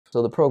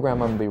So the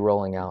program I'm going to be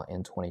rolling out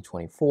in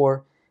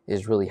 2024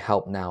 is really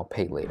Help Now,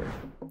 Pay Later.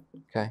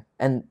 Okay,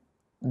 and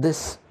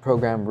this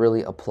program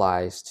really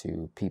applies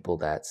to people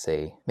that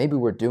say maybe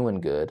we're doing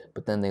good,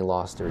 but then they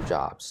lost their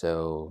job.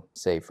 So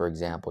say, for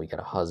example, you got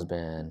a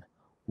husband,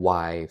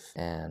 wife,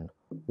 and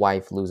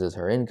wife loses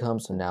her income,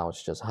 so now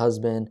it's just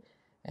husband,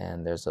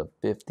 and there's a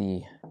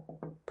 50%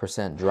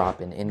 drop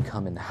in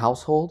income in the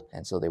household.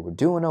 And so they were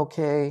doing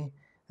okay,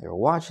 they were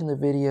watching the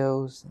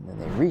videos, and then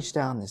they reached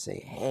out and they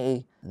say,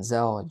 hey,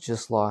 Denzel, I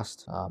just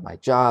lost my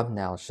job,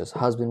 now it's just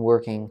husband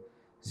working.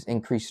 There's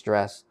increased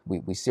stress.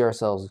 We see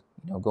ourselves,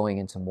 going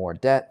into more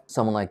debt.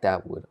 Someone like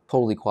that would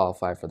totally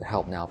qualify for the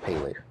Help Now, Pay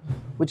Later,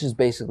 which is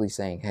basically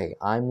saying, hey,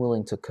 I'm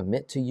willing to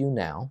commit to you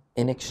now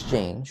in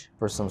exchange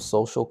for some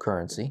social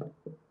currency,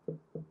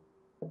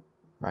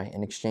 right?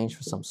 In exchange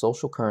for some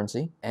social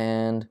currency,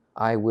 and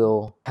I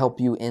will help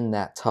you in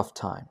that tough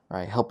time,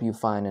 right? Help you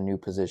find a new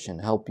position,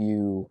 help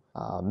you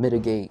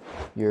mitigate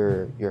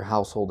your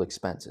household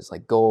expenses,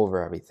 like go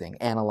over everything,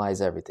 analyze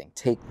everything,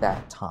 take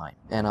that time,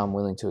 and I'm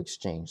willing to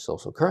exchange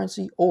social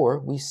currency, or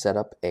we set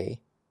up a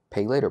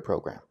pay later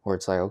program where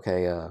it's like,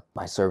 okay,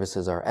 my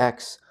services are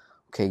X,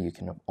 okay, you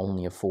can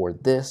only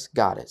afford this,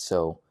 got it.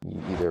 So you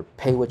either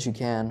pay what you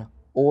can,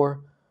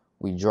 or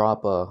we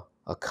drop a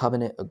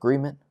covenant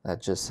agreement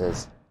that just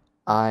says,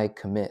 I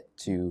commit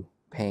to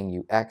paying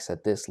you X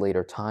at this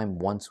later time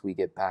once we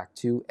get back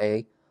to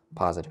a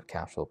positive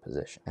cash flow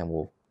position. And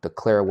we'll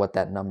declare what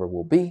that number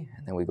will be,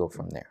 and then we go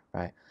from there,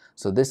 right?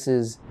 So this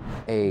is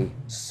a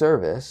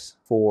service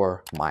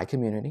for my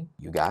community,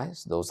 you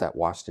guys, those that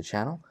watch the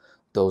channel,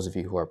 those of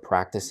you who are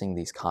practicing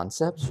these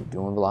concepts, you're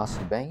doing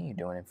velocity banking, you're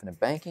doing infinite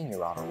banking,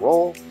 you're on a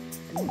roll,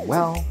 doing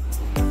well.